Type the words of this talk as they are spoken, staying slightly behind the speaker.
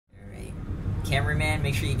cameraman,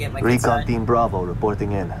 make sure you get my Recon Team Bravo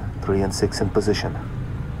reporting in. 3 and 6 in position.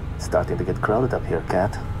 Starting to get crowded up here,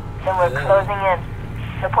 Cat. Then we're closing in.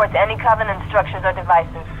 Report to any Covenant structures or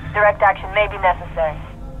devices. Direct action may be necessary.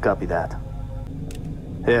 Copy that.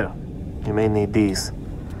 Here, you may need these.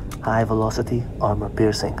 High velocity, armor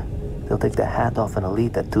piercing. They'll take the hat off an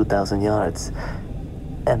elite at 2,000 yards.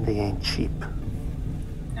 And they ain't cheap.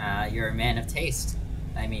 You're a man of taste.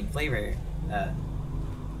 I mean, flavor.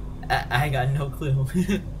 I got no clue.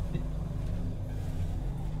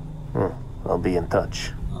 I'll be in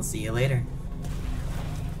touch. I'll see you later.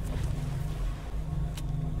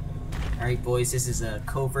 Alright boys, this is a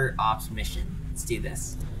covert ops mission. Let's do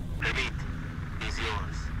this. Elite is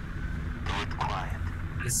yours. Do it quiet.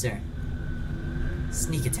 Yes sir.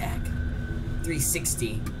 Sneak attack.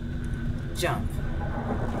 360. Jump.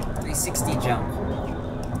 360 jump.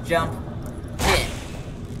 Jump. Hit.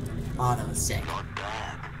 Auto sick. Not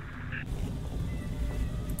bad.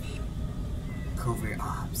 Covert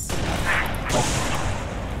ops.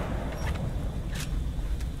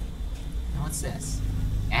 What's this?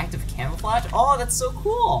 Active camouflage? Oh, that's so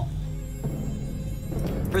cool!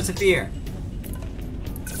 Persevere.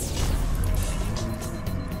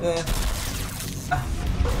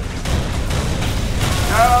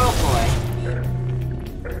 Oh boy.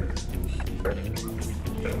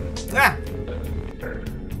 Ah!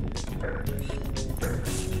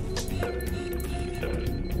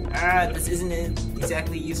 This isn't an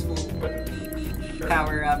exactly useful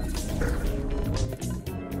power up.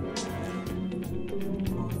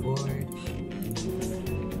 Forward.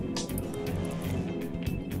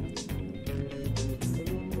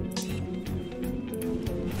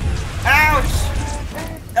 Ouch!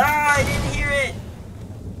 Ah, I didn't hear it.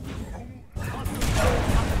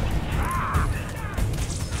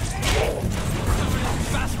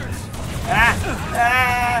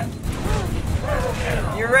 Ah!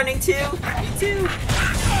 You're running too? Me too?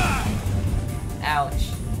 Ouch.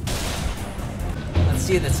 Let's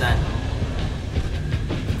do this then.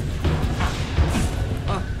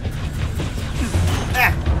 Oh.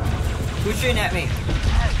 Ah! Who's shooting at me?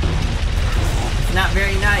 It's not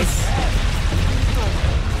very nice.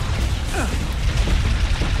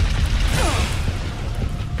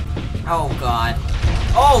 Oh god.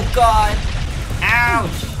 Oh god!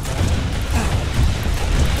 Ouch!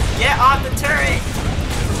 Get off the turret!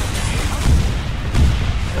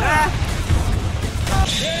 Ah!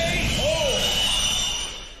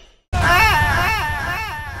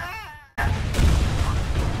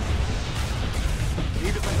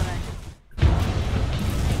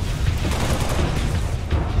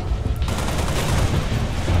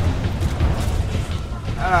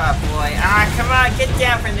 Oh boy. Ah, come on, get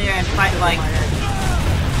down from there and fight like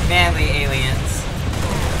manly aliens.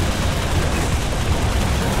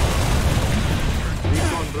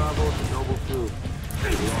 Recon Bravo to Noble 2.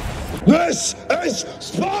 This is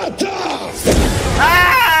Sparta!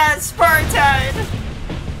 Ah! Spartan!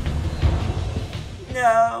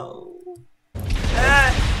 No.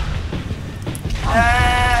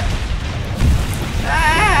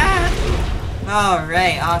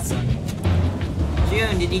 Alright, awesome.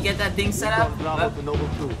 June, did you get that thing set up? Bravo to Noble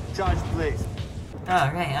 2. Charge placed.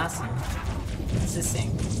 Alright, awesome. What's this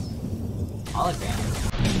thing? Hologram.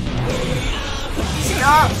 Easy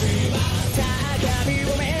up!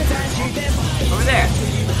 Over there!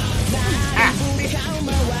 Ah!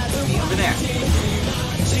 Me over there.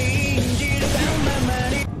 Okay.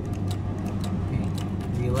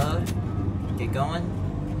 Reload. Get going.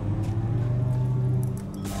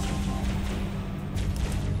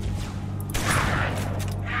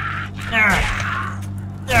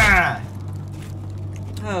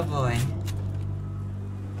 Oh boy.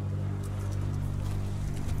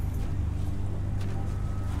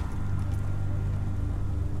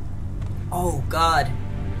 Oh god.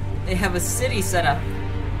 They have a city set up.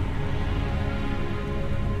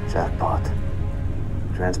 Jackpot.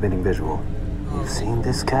 Transmitting visual. You've seen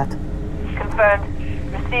this, Cat? Confirmed.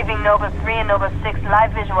 Receiving Nova 3 and Nova 6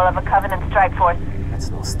 live visual of a Covenant strike force. It's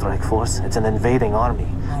no strike force, it's an invading army.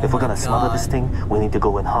 If we're gonna smother this thing, we need to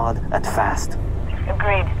go in hard and fast.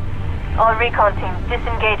 Agreed. All recon teams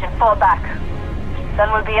disengage and fall back.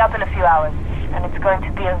 Sun will be up in a few hours, and it's going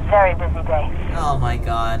to be a very busy day. Oh my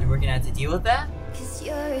god, we're gonna have to deal with that? 'Cause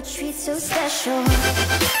you're a treat so special.